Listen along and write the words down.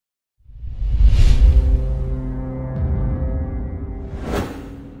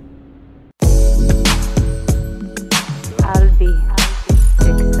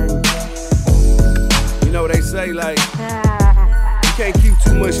think like you can't keep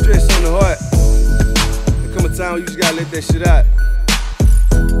too much stress on the heart. There come a time when you just gotta let that shit out.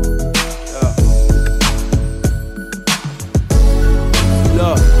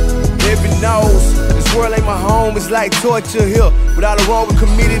 Look, heaven knows this world ain't my home. It's like torture here. With all the wrong we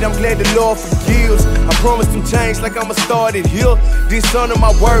committed, I'm glad the Lord forgives. I promised them change like I'ma start it here. Dishonor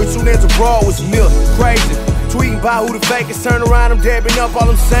my words soon as the raw was milk. Crazy. Tweeting about who the fakest, turn around, I'm dabbing up all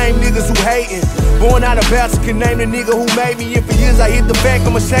them same niggas who hating. Born out of bounds, can name the nigga who made me. And for years I hid the fact,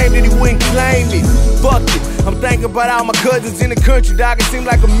 I'm ashamed that he wouldn't claim me. Fuck it, I'm thinking about all my cousins in the country, dog. It seem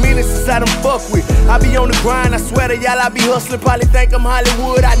like a minute since I done fuck with. I be on the grind, I swear to y'all I be hustling. Probably think I'm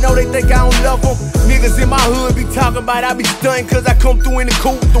Hollywood, I know they think I don't love them. Niggas in my hood be talking about I be stunting, cause I come through in the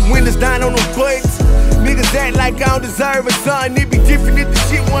coupe, the windows down on them buttons. Niggas act like I don't deserve it, son. It be different if the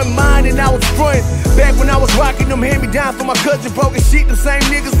shit wasn't mine and I was frontin'. Back when I was rocking them hand-me-downs for my cousin, broken shit, them same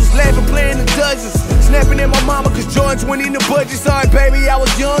niggas was laughing, playing the dozens. Snapping at my mama cause Jordans went in the budget. Sorry baby, I was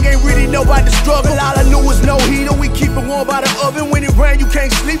young, ain't really know about the struggle. All I knew was no heater, we keep it warm by the oven. When it rain, you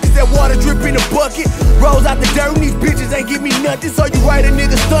can't sleep cause that water drip in the bucket. Rolls out the dirt and these bitches ain't give me nothing. So you right a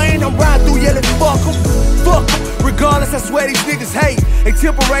nigga stuntin', I'm riding through yelling fuck em, fuck em. Regardless, I swear these niggas hate. They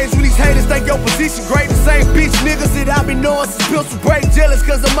temporary when these haters think your position great. The same bitch niggas that I been knowing since Pistol break. Jealous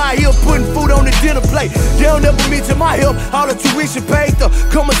cause I'm out here putting food on the dinner plate. They don't ever mention my help, all the tuition paid, the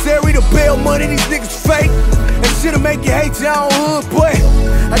commissary, the bail money, these niggas fake. And shit'll make you hate your own hood, but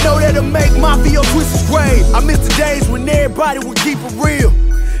I know that'll make mafia twist his grave. I miss the days when everybody would keep it real.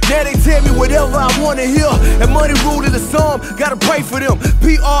 Now they tell me whatever I wanna hear. And money rule of the sum, gotta pray for them.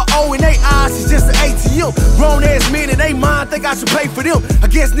 PRO in they eyes is just an ATM. Grown ass men in they mind think I should pay for them. I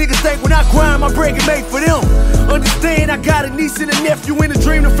guess niggas think when I grind, my break is made for them. Understand I got a niece and a nephew in a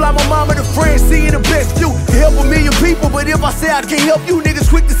dream to fly my mama to France, seeing the best view. Can help a million people, but if I say I can't help you, niggas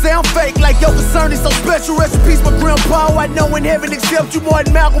quick to say I'm fake. Like your concern is so special. Rest in peace, my grandpa. I know in heaven accept you more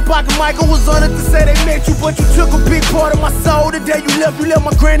than Malcolm, Pocket Michael was honored to say they met you, but you took a big part of my soul. The day you left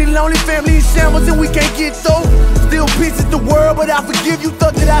my granny lonely, family in shambles, and we can't get through. Still pieces the world, but I forgive you.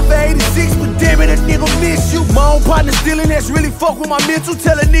 Thought that I for 86, but damn it, a nigga miss you. My own partner stealing, that's really fuck with my mental.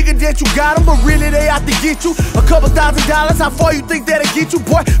 Tell a nigga that you got him, but really they out to get you. A couple $1,000, how far you think that'll get you,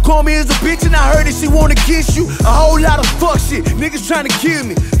 boy? Call me as a bitch and I heard that she wanna kiss you. A whole lot of fuck shit, niggas trying to kill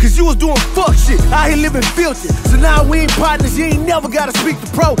me, cause you was doing fuck shit, out here living filthy. So now we ain't partners, you ain't never gotta speak to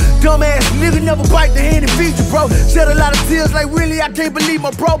pro. Dumbass nigga never bite the hand and feed you, bro. Shed a lot of tears like really, I can't believe my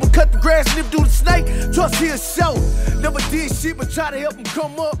bro. But cut the grass, live through the snake, trust he'll show. Never did shit, but try to help him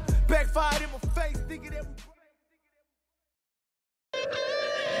come up. Backfired in my face, thinking that.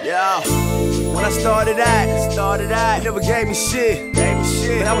 Yeah, when I started out, never gave me shit.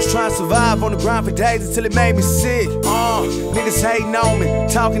 But I was trying to survive on the grind for days until it made me sick. Niggas hating on me,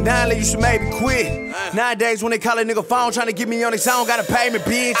 talking down like you should maybe quit. Nowadays when they call a nigga phone trying to get me on their zone, gotta pay me,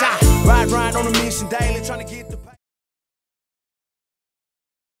 bitch. I ride on a mission daily, trying to get